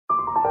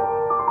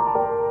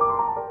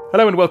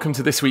Hello and welcome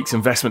to this week's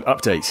investment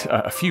update.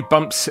 A few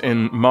bumps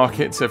in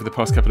markets over the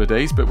past couple of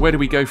days, but where do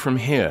we go from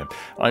here?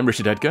 I'm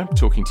Richard Edgar,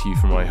 talking to you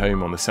from my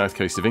home on the south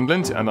coast of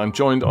England, and I'm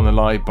joined on the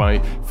line by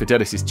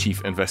Fidelis'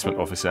 Chief Investment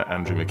Officer,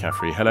 Andrew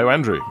McCaffrey. Hello,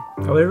 Andrew.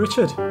 Hello,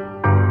 Richard.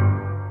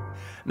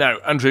 Now,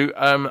 Andrew,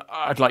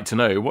 I'd like to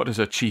know, what does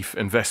a Chief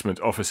Investment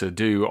Officer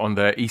do on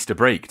their Easter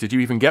break? Did you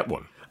even get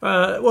one?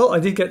 Well,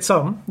 I did get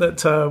some,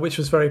 which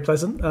was very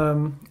pleasant.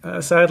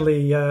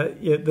 Sadly,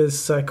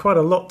 there's quite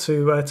a lot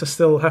to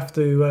still have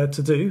to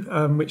do,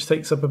 which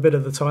takes up a bit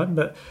of the time.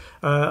 But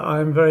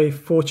I'm very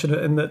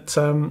fortunate in that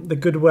the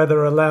good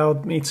weather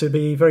allowed me to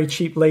be very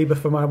cheap labour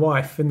for my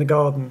wife in the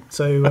garden.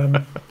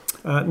 So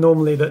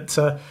normally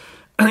that...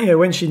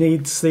 when she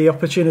needs the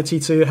opportunity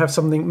to have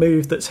something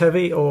moved that's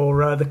heavy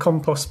or the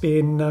compost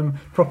being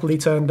properly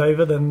turned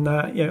over, then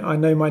I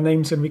know my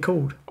name's going to be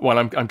called. Well,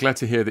 I'm glad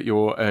to hear that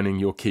you're earning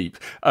your keep.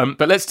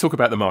 But let's talk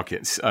about the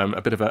markets,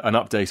 a bit of an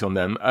update on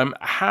them.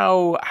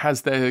 How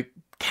has their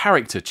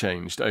character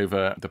changed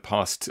over the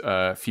past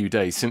few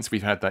days since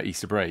we've had that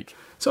Easter break?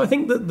 So I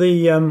think that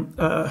the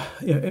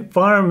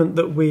environment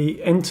that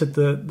we entered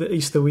the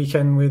Easter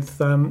weekend with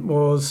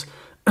was...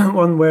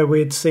 one where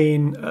we'd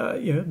seen a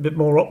bit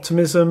more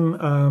optimism,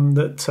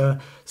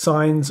 that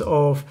signs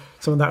of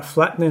some of that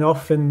flattening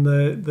off in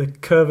the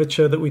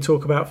curvature that we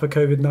talk about for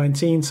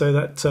COVID-19, so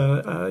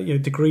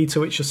that degree to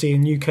which you're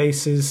seeing new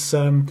cases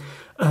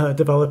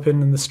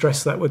developing and the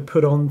stress that would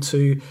put on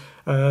to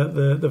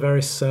the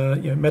various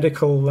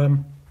medical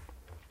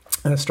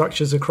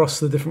structures across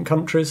the different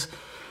countries.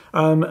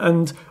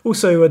 And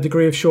also a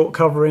degree of short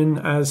covering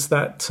as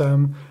that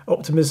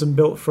optimism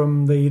built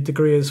from the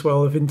degree as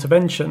well of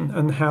intervention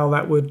and how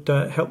that would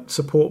help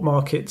support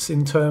markets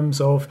in terms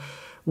of,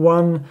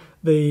 one,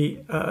 the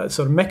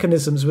sort of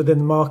mechanisms within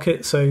the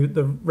market, so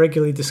the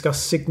regularly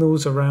discussed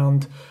signals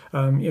around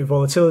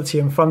volatility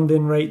and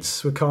funding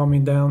rates were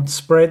calming down,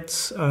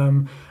 spreads,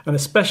 and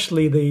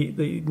especially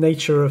the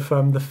nature of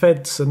the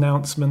Fed's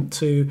announcement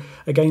to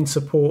again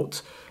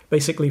support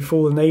basically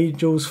fallen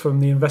angels from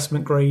the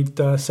investment grade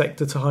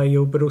sector to high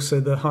yield, but also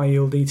the high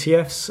yield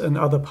ETFs and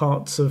other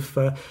parts of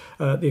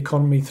the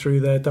economy through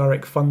their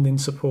direct funding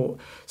support.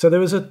 So there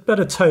was a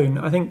better tone.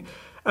 I think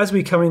as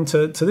we come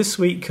into this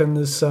week and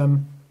as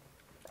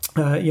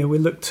we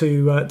look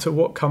to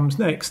what comes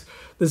next,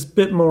 there's a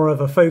bit more of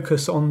a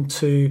focus on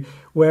to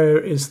where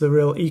is the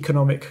real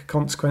economic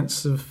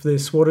consequence of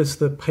this? What is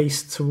the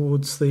pace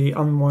towards the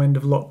unwind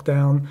of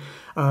lockdown?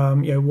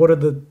 What are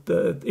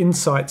the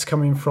insights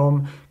coming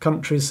from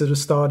countries that have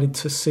started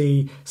to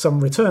see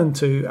some return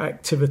to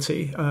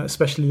activity,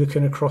 especially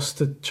looking across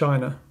to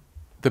China?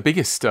 The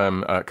biggest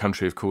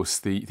country, of course,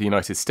 the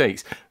United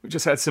States, we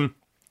just had some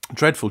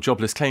dreadful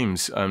jobless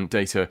claims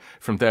data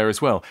from there as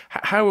well.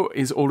 How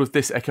is all of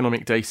this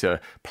economic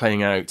data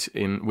playing out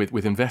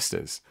with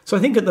investors? So I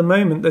think at the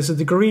moment there's a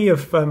degree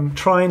of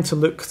trying to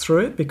look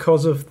through it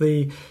because of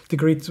the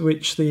degree to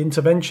which the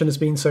intervention has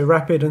been so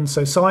rapid and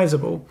so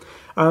sizable.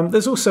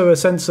 There's also a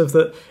sense of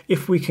that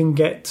if we can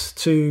get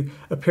to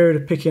a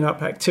period of picking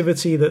up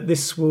activity, that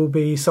this will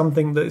be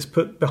something that is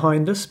put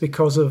behind us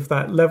because of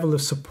that level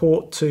of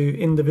support to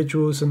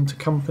individuals and to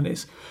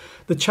companies.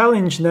 The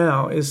challenge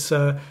now is,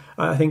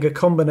 I think, a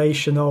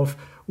combination of,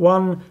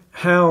 one,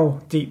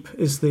 how deep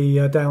is the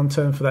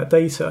downturn for that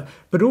data,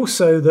 but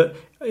also that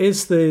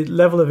is the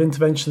level of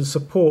intervention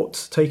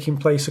support taking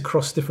place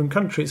across different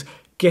countries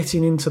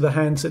getting into the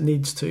hands it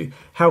needs to,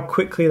 how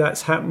quickly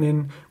that's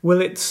happening, will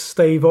it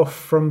stave off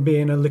from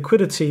being a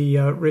liquidity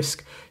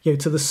risk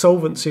to the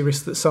solvency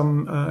risk that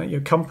some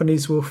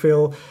companies will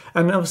feel.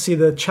 And obviously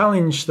the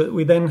challenge that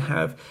we then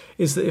have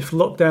is that if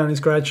lockdown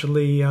is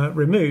gradually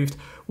removed,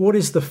 what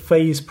is the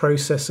phase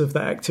process of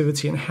that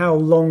activity and how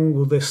long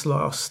will this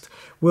last?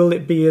 Will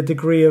it be a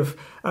degree of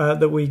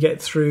that we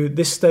get through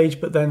this stage,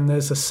 but then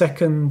there's a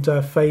second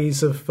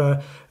phase of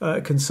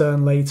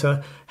concern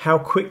later? How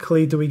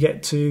quickly do we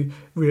get to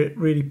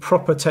really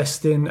proper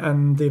testing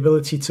and the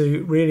ability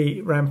to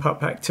really ramp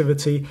up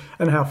activity?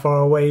 And how far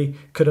away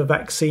could a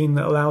vaccine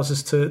that allows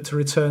us to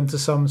return to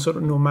some sort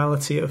of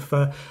normality of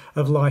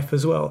life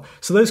as well?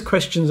 So those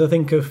questions, I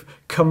think, have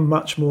come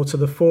much more to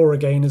the fore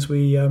again as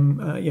we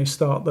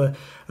start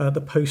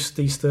the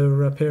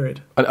post-Easter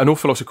period. An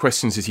awful lot of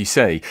questions, as you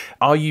say.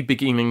 Are you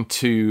beginning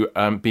to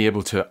be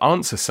able to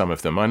answer some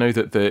of them? I know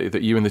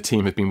that you and the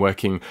team have been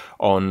working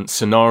on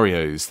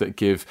scenarios that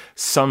give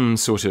some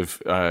sort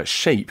of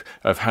shape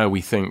of how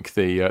we think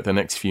the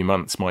next few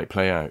months might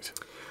play out.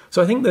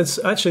 So I think there's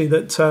actually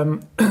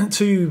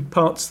two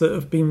parts that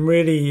have been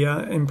really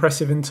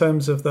impressive in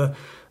terms of the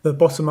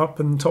bottom-up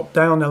and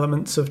top-down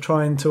elements of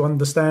trying to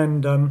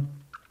understand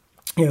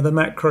the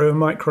macro and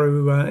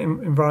micro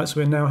environments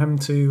we're now having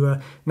to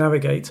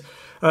navigate.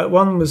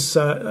 One was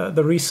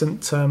the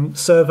recent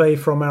survey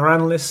from our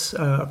analysts,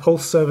 a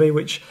pulse survey,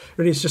 which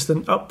really is just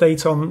an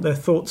update on their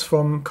thoughts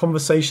from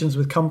conversations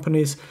with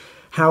companies,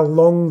 how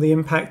long the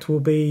impact will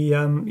be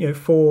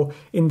for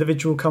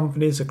individual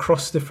companies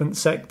across different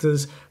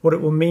sectors, what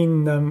it will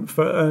mean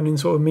for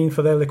earnings, what it will mean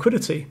for their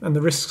liquidity and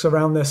the risks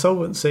around their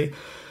solvency.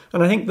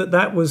 And I think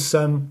that was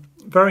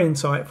very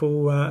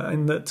insightful,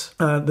 and that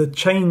the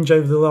change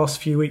over the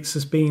last few weeks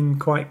has been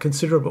quite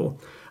considerable,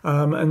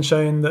 and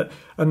showing that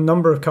a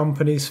number of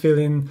companies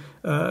feeling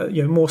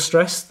more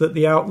stressed, that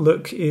the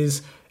outlook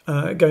is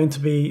going to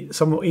be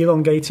somewhat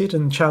elongated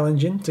and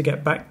challenging to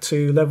get back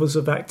to levels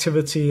of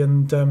activity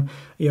and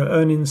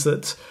earnings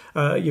that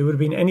would have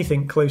been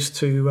anything close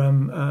to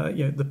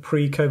the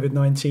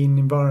pre-COVID-19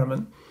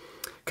 environment.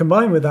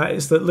 Combined with that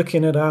is that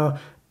looking at our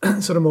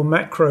sort of more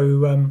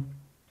macro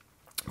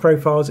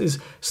profiles is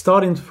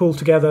starting to pull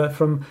together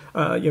from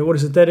what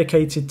is a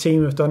dedicated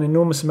team have done an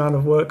enormous amount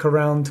of work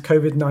around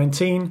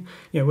COVID-19,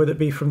 whether it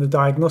be from the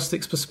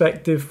diagnostics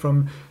perspective,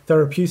 from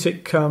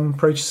therapeutic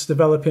approaches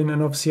developing,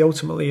 and obviously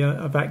ultimately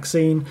a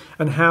vaccine,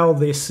 and how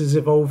this is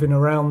evolving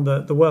around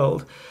the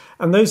world.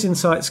 And those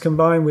insights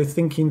combined with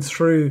thinking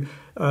through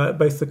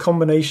both the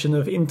combination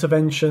of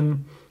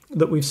intervention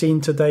that we've seen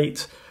to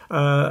date,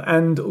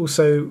 and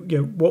also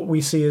what we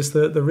see as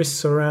the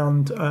risks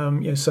around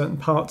certain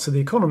parts of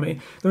the economy,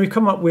 then we've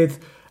come up with,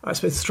 I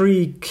suppose,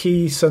 3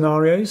 key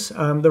scenarios.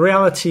 The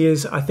reality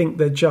is, I think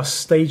they're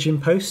just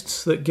staging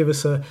posts that give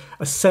us a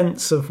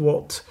sense of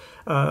what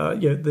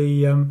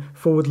the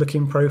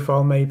forward-looking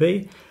profile may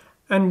be.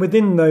 And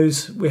within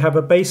those, we have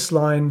a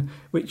baseline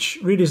which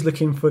really is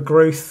looking for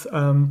growth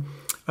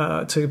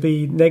to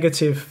be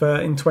negative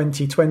in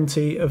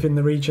 2020 of in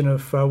the region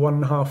of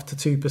 1.5%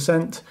 to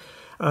 2%.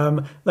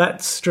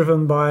 That's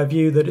driven by a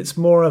view that it's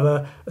more of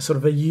a sort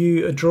of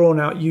a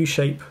drawn-out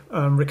U-shape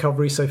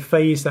recovery, so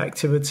phased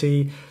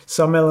activity,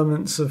 some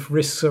elements of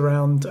risks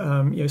around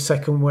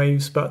second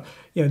waves, but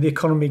the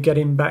economy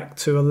getting back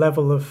to a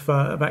level of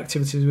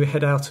activity as we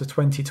head out of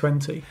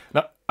 2020.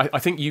 Now, I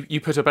think you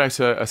put about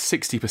a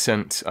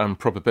 60%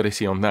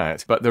 probability on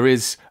that, but there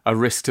is a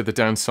risk to the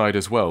downside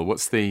as well.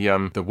 What's the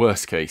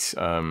worst case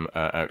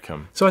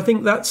outcome? So I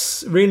think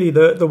that's really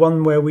the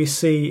one where we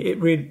see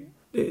it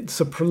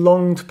it's a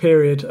prolonged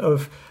period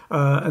of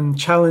and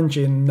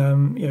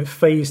challenging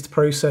phased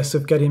process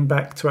of getting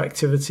back to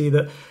activity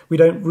that we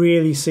don't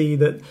really see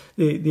that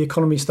the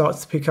economy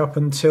starts to pick up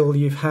until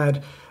you've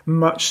had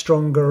much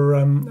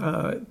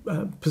stronger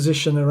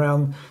position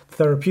around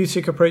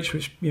therapeutic approach,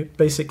 which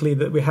basically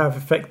that we have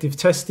effective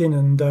testing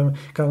and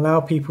can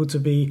allow people to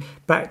be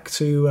back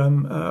to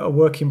a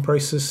working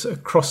process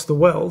across the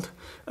world.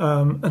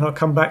 And I'll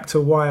come back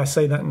to why I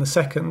say that in a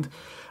second.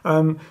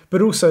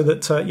 But also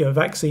that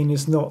vaccine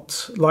is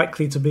not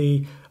likely to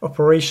be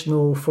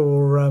operational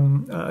for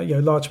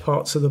large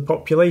parts of the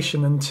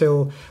population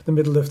until the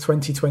middle of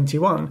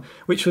 2021,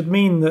 which would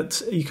mean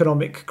that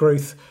economic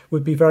growth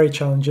would be very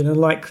challenging and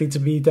likely to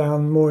be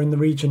down more in the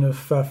region of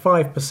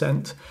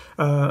 5%,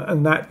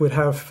 and that would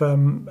have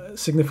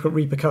significant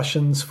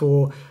repercussions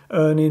for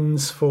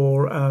earnings,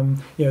 for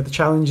the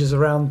challenges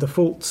around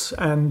defaults,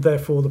 and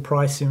therefore the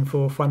pricing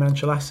for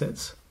financial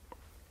assets.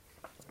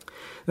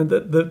 And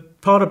the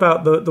part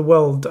about the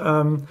world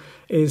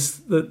is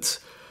that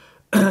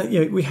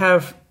we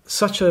have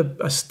such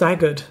a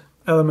staggered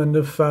element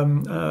of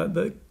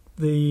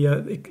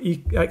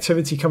the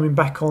activity coming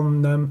back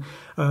on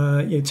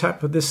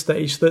tap at this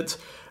stage that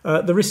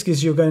the risk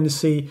is you're going to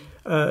see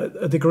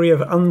a degree of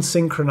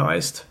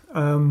unsynchronized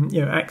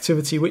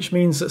activity, which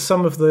means that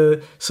some of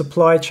the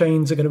supply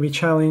chains are going to be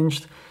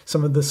challenged.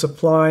 Some of the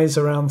supplies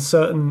around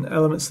certain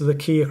elements that are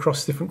key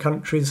across different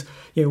countries,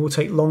 will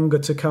take longer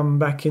to come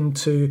back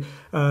into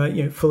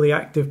fully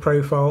active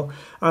profile,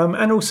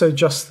 and also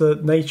just the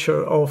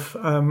nature of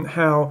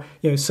how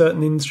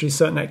certain industries,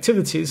 certain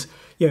activities,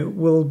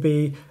 will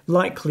be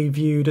likely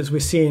viewed, as we're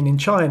seeing in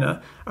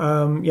China,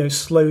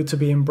 slow to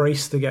be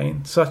embraced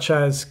again, such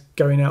as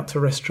going out to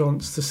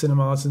restaurants, to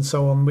cinemas and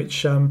so on,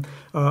 which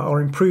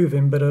are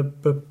improving but are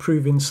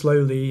proving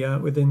slowly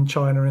within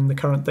China in the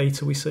current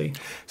data we see.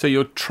 So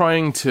you're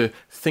trying to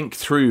think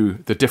through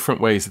the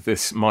different ways that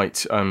this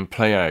might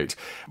play out.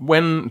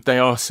 When they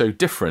are so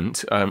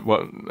different,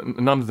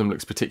 none of them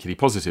looks particularly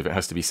positive, it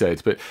has to be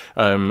said, but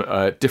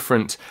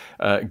different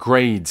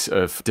grades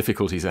of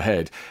difficulties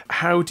ahead.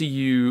 How do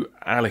you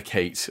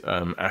allocate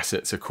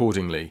assets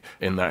accordingly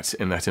in that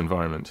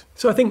environment?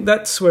 So I think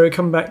that's where we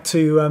come back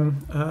to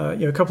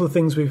a couple of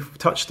things we've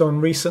touched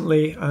on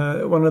recently.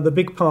 One of the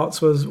big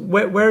parts was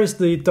where is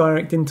the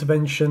direct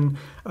intervention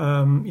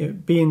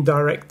being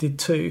directed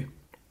to?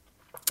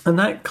 And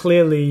that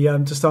clearly,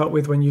 to start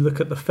with, when you look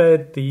at the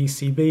Fed, the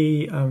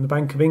ECB, the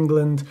Bank of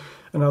England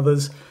and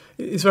others,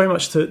 is very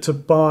much to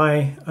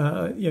buy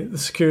the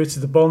security,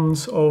 the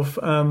bonds of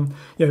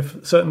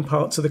certain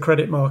parts of the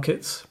credit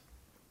markets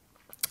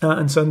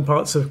and certain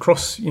parts of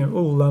across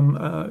all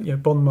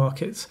bond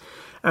markets.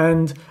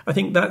 And I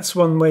think that's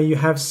one where you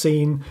have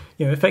seen,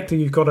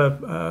 effectively you've got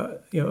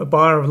a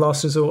buyer of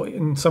last resort,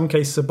 in some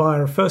cases a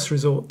buyer of first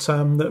resort,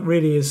 that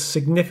really is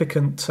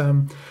significant,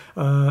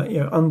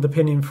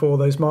 underpinning for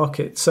those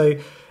markets. So,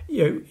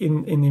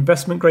 in the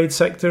investment grade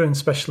sector, and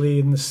especially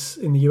in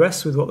the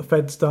US with what the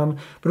Fed's done,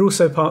 but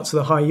also parts of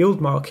the high yield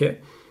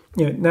market.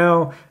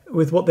 Now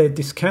with what they're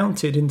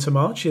discounted into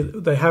March,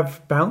 they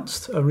have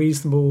bounced a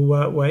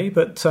reasonable way,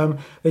 but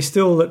they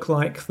still look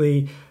like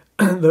the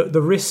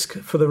the risk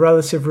for the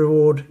relative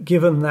reward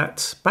given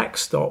that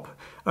backstop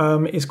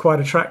is quite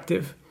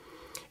attractive.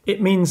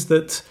 It means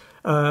that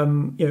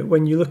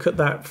when you look at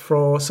that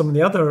for some of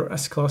the other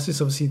asset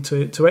classes,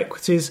 obviously to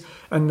equities,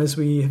 and as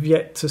we have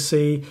yet to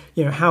see,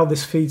 how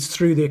this feeds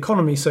through the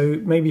economy. So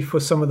maybe for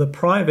some of the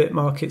private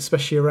markets,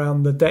 especially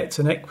around the debt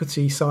and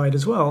equity side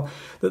as well,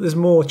 that there's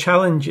more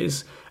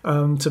challenges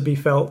to be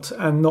felt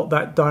and not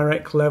that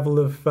direct level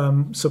of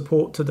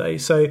support today.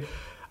 So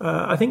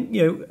I think,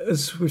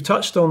 as we've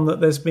touched on, that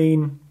there's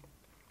been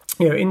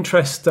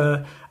interest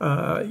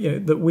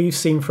that we've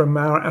seen from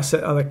our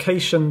asset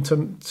allocation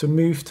to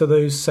move to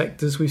those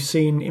sectors. We've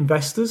seen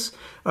investors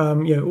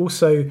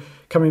also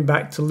coming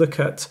back to look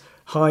at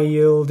high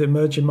yield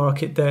emerging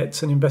market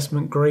debts and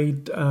investment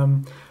grade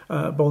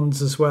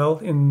bonds as well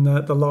in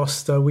the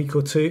last week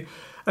or two,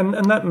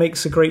 and that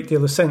makes a great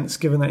deal of sense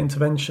given that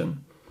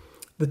intervention.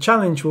 The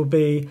challenge will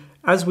be,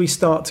 as we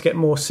start to get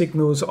more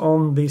signals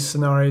on these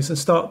scenarios and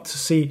start to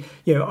see,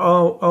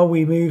 are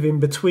we moving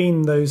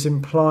between those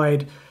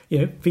implied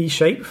V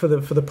shape for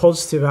the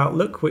positive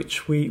outlook,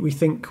 which we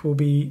think will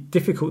be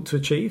difficult to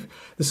achieve,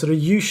 the sort of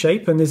U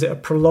shape, and is it a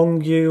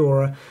prolonged U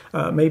or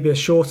maybe a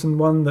shortened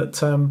one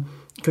that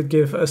could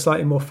give a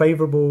slightly more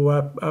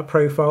favourable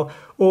profile,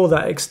 or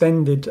that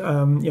extended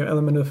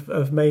element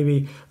of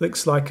maybe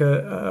looks like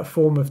a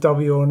form of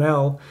W or an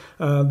L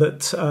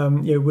that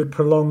would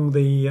prolong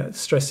the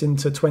stress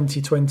into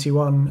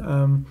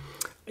 2021.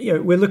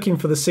 We're looking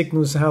for the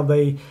signals, how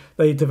they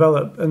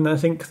develop, and I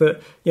think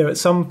that at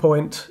some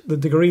point the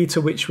degree to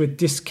which we're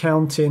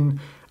discounting,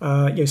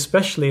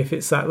 especially if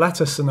it's that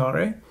latter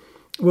scenario,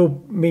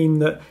 will mean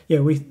that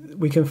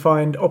we can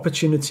find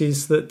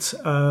opportunities that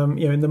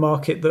in the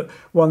market that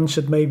one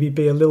should maybe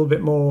be a little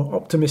bit more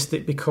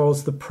optimistic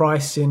because the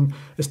pricing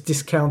has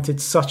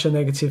discounted such a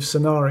negative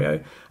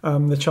scenario.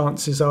 The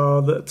chances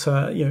are that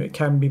it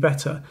can be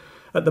better.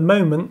 At the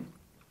moment,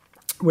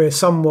 we're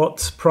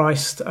somewhat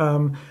priced,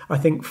 I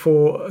think,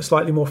 for a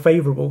slightly more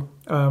favourable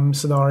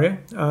scenario,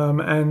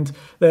 and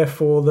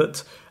therefore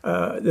that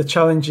the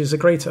challenges are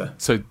greater.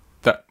 So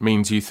that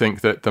means you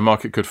think that the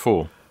market could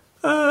fall?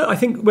 I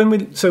think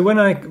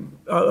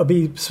I'll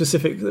be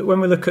specific.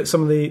 When we look at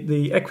some of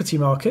the equity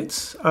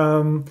markets,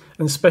 and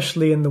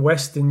especially in the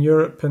West, in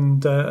Europe,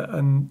 and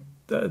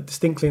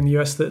distinctly in the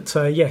US,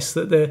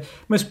 that they're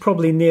most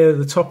probably near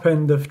the top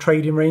end of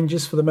trading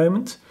ranges for the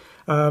moment.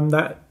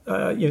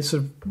 Sort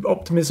of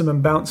optimism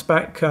and bounce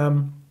back,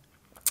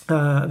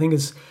 I think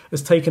has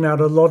taken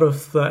out a lot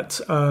of that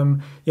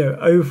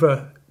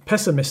over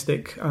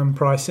pessimistic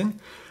pricing,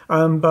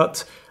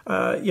 but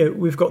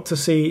we've got to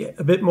see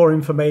a bit more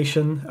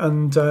information,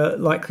 and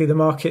likely the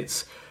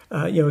markets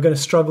are going to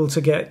struggle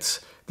to get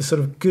the sort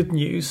of good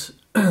news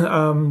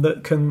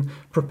that can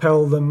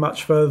propel them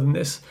much further than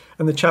this.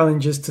 And the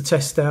challenge is to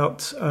test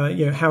out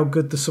how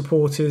good the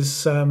support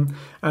is and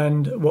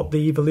what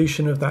the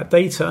evolution of that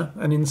data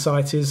and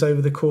insight is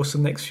over the course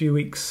of the next few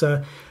weeks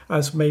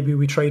as maybe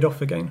we trade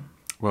off again.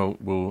 Well,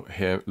 we'll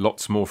hear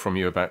lots more from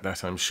you about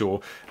that, I'm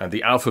sure. And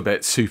the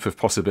alphabet soup of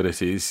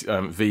possibilities,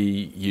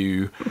 V,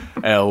 U,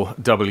 L,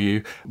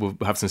 W. We'll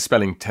have some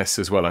spelling tests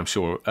as well, I'm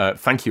sure.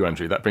 Thank you,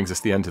 Andrew. That brings us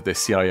to the end of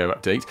this CIO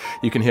update.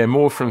 You can hear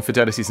more from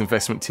Fidelity's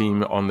investment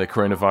team on the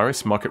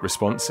coronavirus, market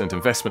response and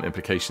investment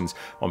implications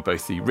on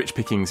both the Rich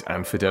Pickings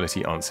and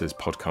Fidelity Answers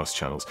podcast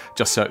channels.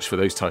 Just search for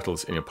those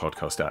titles in your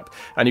podcast app.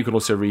 And you can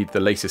also read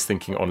the latest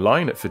thinking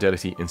online at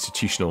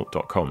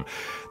fidelityinstitutional.com.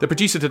 The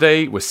producer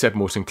today was Seb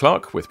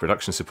Morton-Clark, with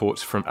production support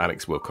from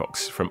Alex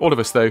Wilcox. From all of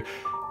us, though,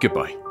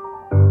 goodbye.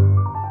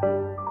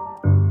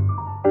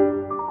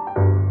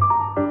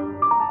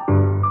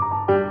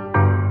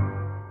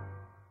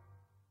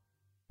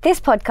 This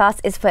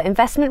podcast is for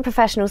investment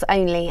professionals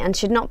only and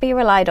should not be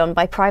relied on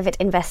by private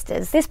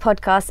investors. This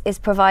podcast is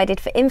provided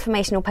for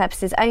informational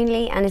purposes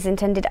only and is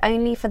intended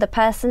only for the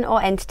person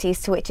or entities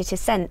to which it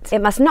is sent.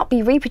 It must not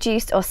be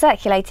reproduced or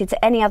circulated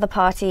to any other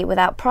party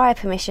without prior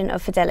permission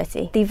of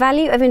Fidelity. The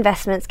value of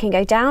investments can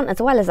go down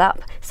as well as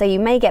up, so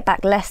you may get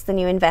back less than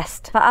you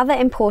invest. For other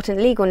important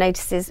legal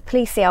notices,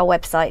 please see our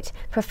website,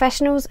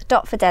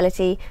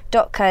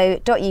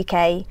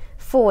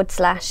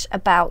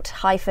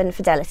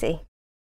 professionals.fidelity.co.uk/about-Fidelity.